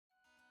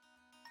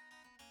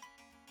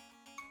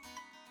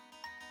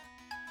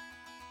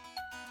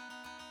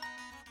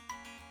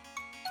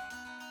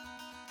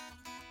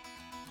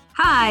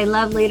Hi,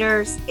 love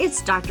leaders.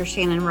 It's Dr.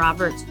 Shannon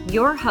Roberts,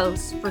 your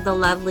host for the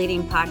Love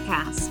Leading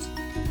Podcast,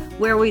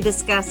 where we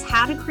discuss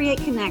how to create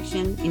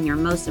connection in your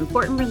most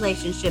important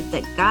relationship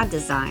that God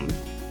designed,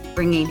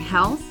 bringing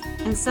health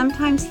and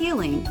sometimes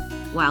healing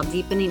while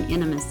deepening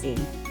intimacy.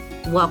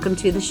 Welcome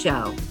to the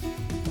show.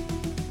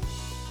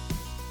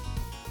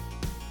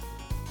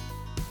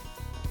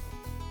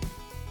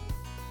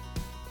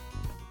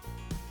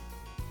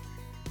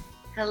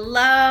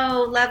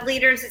 Hello, love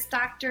leaders. It's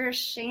Dr.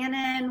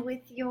 Shannon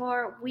with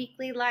your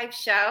weekly live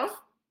show.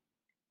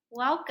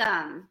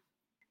 Welcome.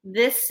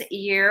 This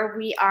year,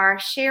 we are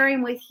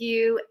sharing with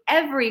you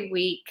every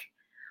week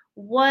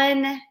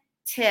one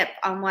tip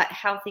on what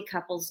healthy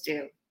couples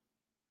do.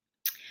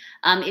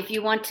 If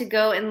you want to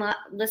go and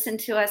listen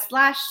to us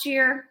last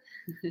year,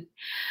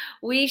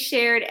 we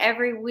shared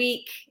every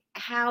week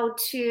how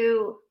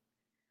to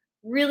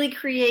really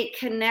create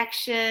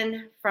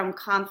connection from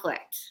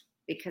conflict,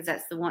 because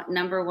that's the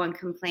number one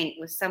complaint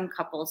with some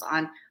couples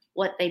on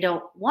what they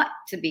don't want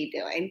to be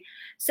doing.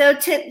 So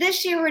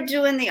this year, we're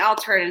doing the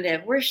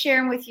alternative. We're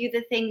sharing with you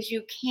the things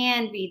you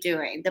can be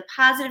doing, the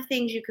positive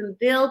things you can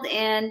build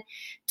in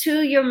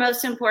to your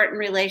most important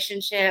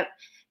relationship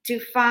to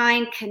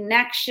find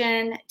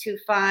connection, to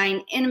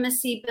find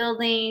intimacy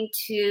building,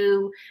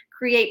 to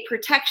create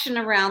protection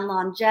around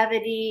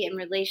longevity and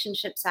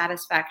relationship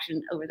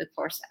satisfaction over the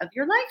course of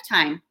your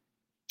lifetime.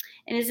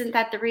 And isn't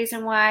that the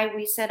reason why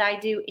we said I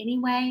do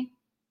anyway?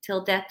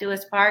 Till death do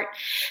us part.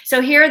 So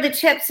here are the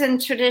tips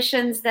and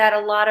traditions that a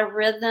lot of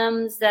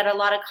rhythms that a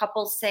lot of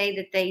couples say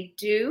that they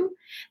do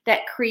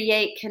that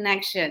create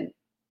connection.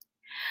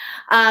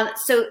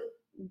 So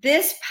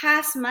this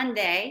past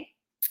Monday,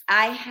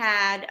 I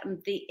had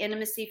the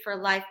Intimacy for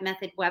Life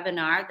Method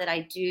webinar that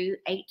I do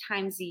 8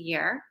 times a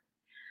year.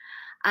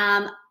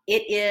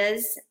 It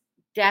is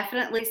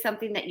definitely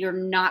something that you're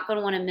not going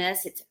to want to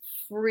miss. It's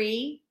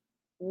free.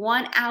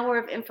 1 hour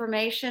of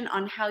information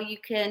on how you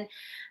can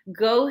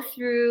go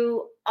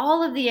through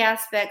all of the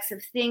aspects of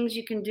things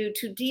you can do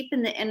to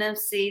deepen the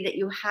intimacy that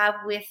you have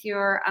with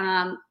your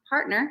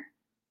partner.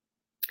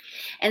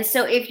 And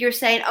so if you're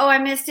saying, oh, I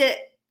missed it,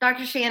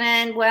 Dr.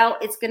 Shannon, well,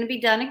 it's going to be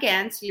done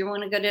again. So you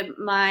want to go to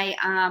my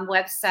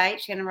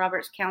website,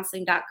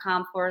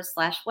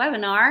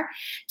 shannonrobertscounseling.com/webinar,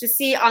 to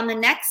see on the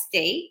next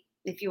date.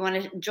 If you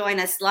want to join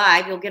us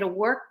live, you'll get a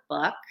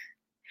workbook.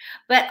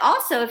 But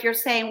also, if you're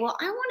saying, well,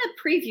 I want to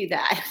preview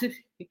that,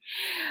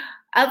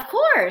 of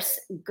course,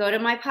 go to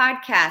my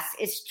podcast.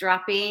 It's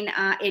dropping.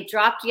 It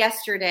dropped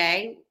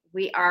yesterday.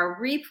 We are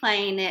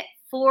replaying it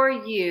for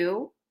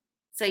you,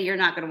 so you're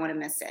not going to want to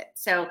miss it.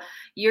 So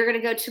you're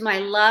going to go to my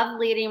Love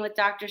Leading with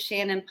Dr.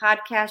 Shannon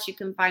podcast. You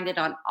can find it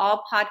on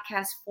all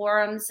podcast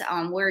forums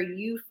where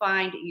you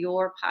find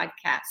your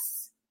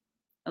podcasts.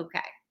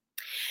 Okay.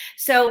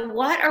 So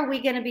what are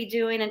we going to be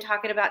doing and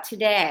talking about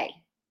today?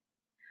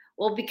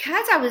 Well,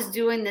 because I was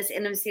doing this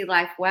Intimacy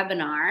Life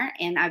webinar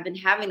and I've been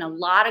having a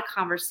lot of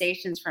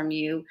conversations from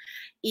you,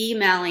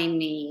 emailing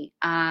me,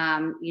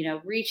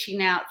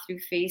 reaching out through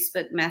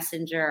Facebook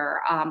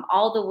Messenger,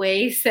 all the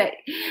ways that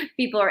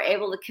people are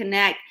able to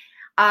connect,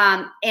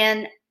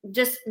 and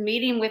just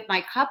meeting with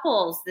my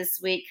couples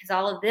this week, because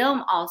all of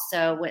them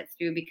also went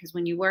through, because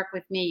when you work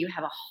with me, you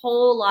have a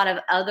whole lot of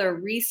other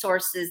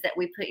resources that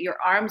we put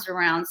your arms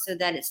around so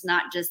that it's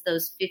not just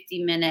those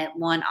 50-minute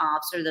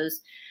one-offs or those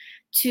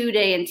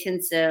 2-day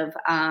intensive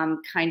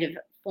kind of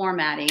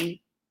formatting.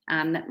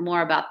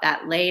 More about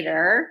that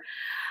later.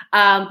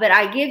 But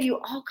I give you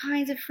all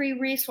kinds of free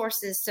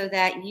resources so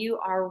that you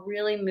are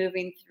really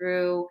moving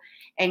through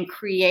and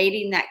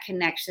creating that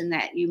connection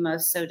that you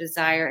most so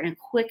desire in a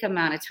quick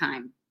amount of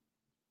time.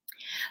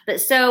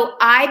 But so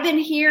I've been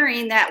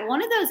hearing that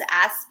one of those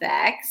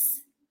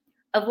aspects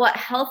of what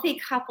healthy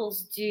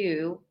couples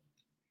do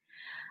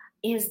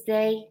is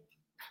they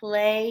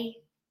play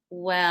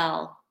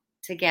well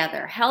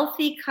together.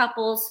 Healthy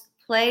couples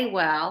play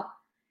well,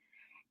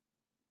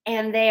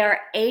 and they are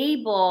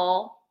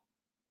able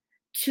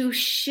to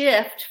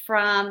shift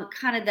from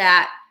kind of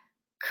that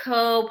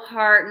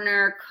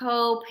co-partner,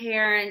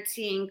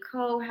 co-parenting,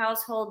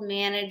 co-household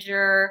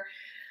manager,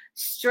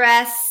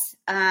 stress,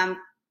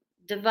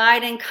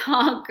 divide and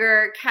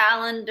conquer,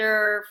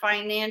 calendar,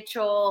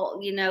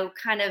 financial,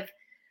 kind of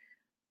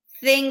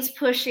things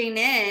pushing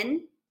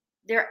in.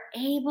 They're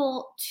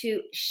able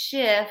to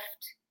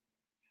shift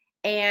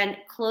and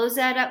close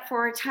that up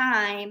for a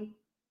time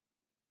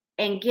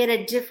and get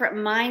a different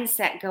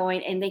mindset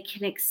going, and they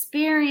can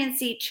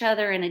experience each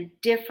other in a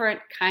different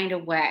kind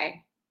of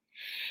way,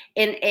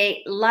 in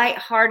a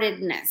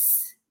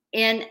lightheartedness,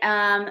 in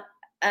an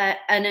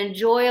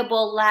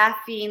enjoyable,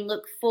 laughing,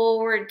 look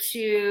forward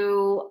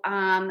to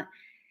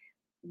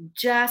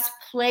just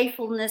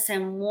playfulness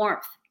and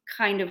warmth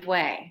kind of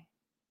way.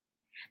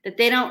 That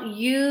they don't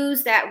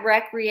use that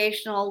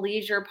recreational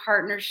leisure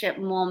partnership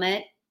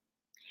moment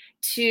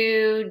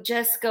to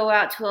just go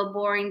out to a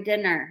boring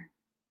dinner.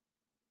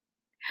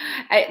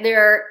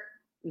 They're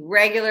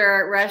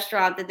regular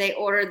restaurant that they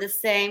order the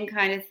same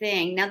kind of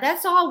thing. Now,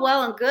 that's all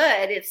well and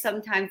good if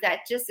sometimes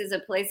that just is a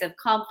place of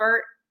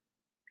comfort.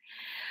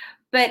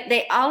 But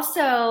they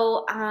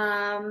also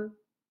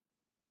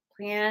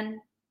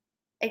plan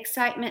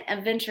excitement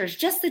adventures,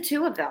 just the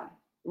two of them,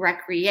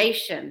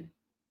 recreation,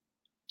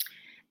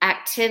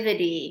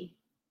 activity,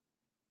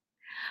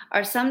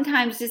 or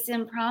sometimes just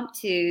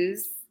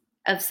impromptus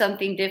of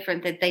something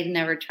different that they've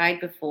never tried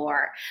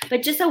before.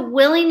 But just a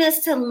willingness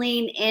to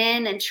lean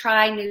in and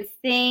try new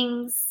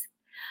things,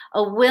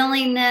 a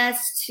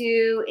willingness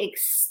to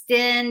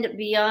extend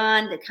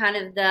beyond kind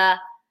of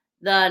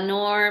the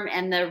norm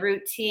and the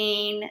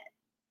routine,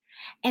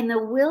 and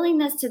the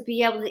willingness to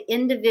be able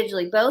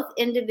to both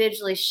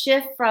individually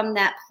shift from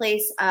that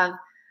place of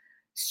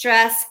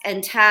stress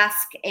and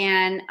task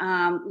and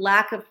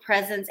lack of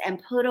presence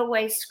and put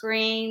away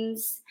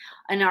screens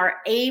and are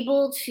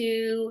able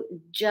to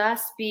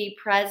just be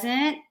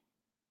present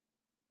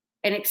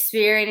and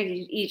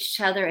experience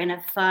each other in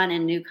a fun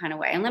and new kind of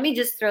way. And let me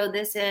just throw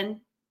this in.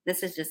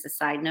 This is just a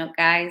side note,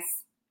 guys.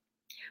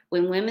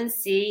 When women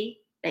see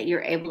that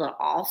you're able to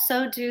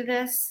also do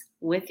this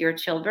with your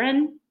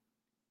children,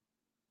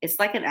 it's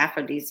like an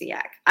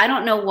aphrodisiac. I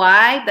don't know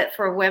why, but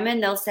for women,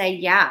 they'll say,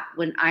 yeah,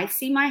 when I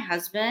see my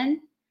husband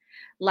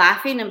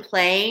laughing and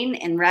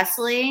playing and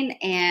wrestling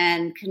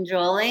and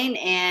cajoling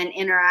and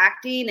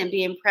interacting and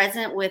being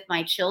present with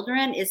my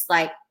children, it's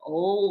like,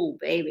 oh,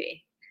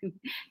 baby.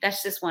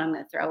 That's just one I'm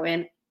going to throw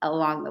in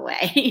along the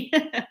way.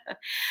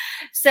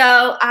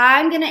 So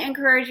I'm going to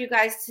encourage you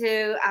guys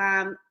to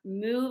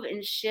move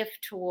and shift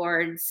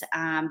towards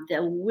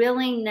the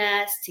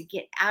willingness to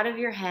get out of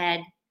your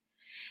head,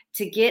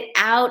 to get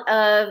out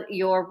of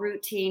your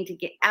routine, to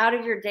get out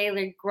of your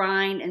daily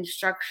grind and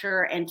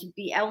structure, and to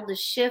be able to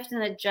shift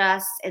and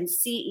adjust and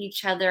see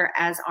each other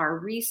as our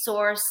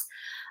resource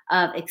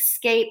of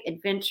escape,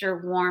 adventure,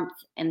 warmth,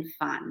 and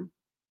fun.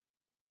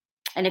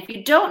 And if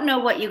you don't know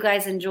what you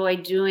guys enjoy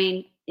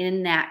doing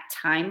in that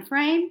time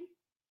frame,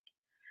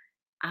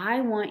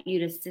 I want you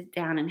to sit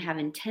down and have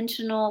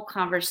intentional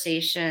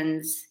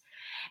conversations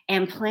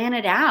and plan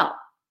it out.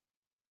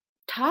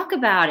 Talk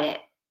about it.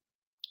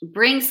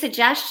 Bring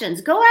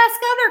suggestions. Go ask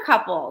other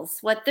couples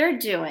what they're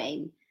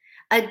doing.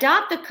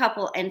 Adopt a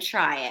couple and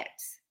try it.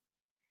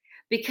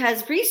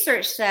 Because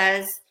research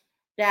says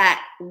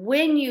that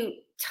when you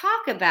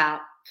talk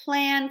about,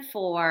 plan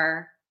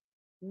for,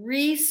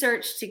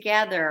 research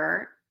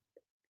together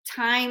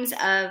times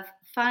of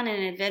fun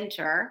and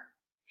adventure,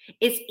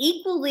 it's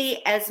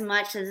equally as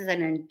much as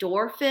an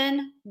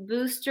endorphin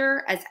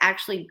booster as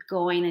actually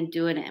going and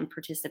doing it and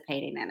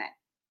participating in it.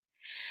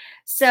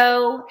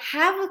 So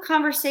have the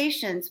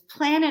conversations,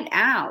 plan it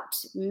out,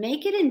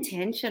 make it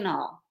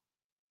intentional,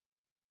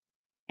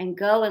 and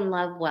go and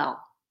love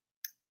well.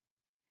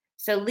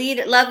 So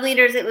love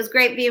leaders, it was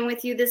great being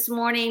with you this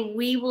morning.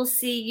 We will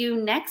see you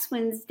next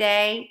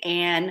Wednesday.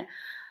 And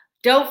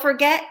don't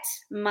forget,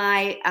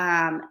 my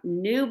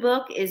new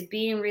book is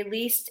being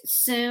released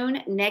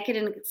soon, Naked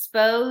and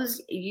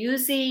Exposed,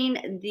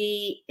 using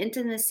the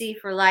Intimacy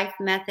for Life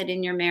method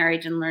in your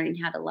marriage and learning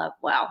how to love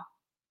well.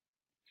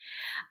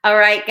 All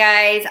right,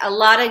 guys, a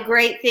lot of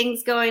great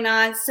things going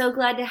on. So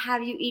glad to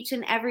have you each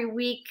and every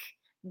week.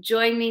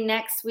 Join me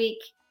next week.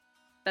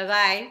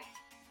 Bye-bye.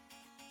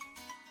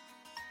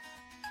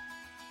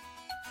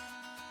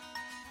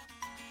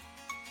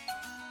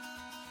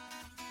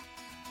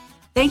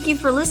 Thank you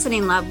for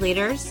listening, love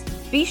leaders.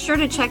 Be sure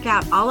to check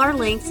out all our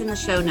links in the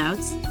show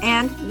notes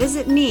and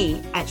visit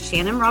me at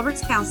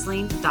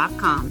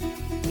ShannonRobertsCounseling.com.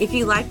 If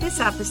you like this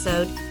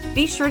episode,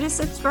 be sure to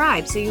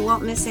subscribe so you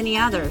won't miss any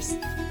others.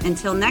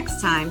 Until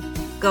next time,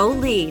 go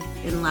lead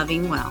in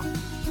loving well.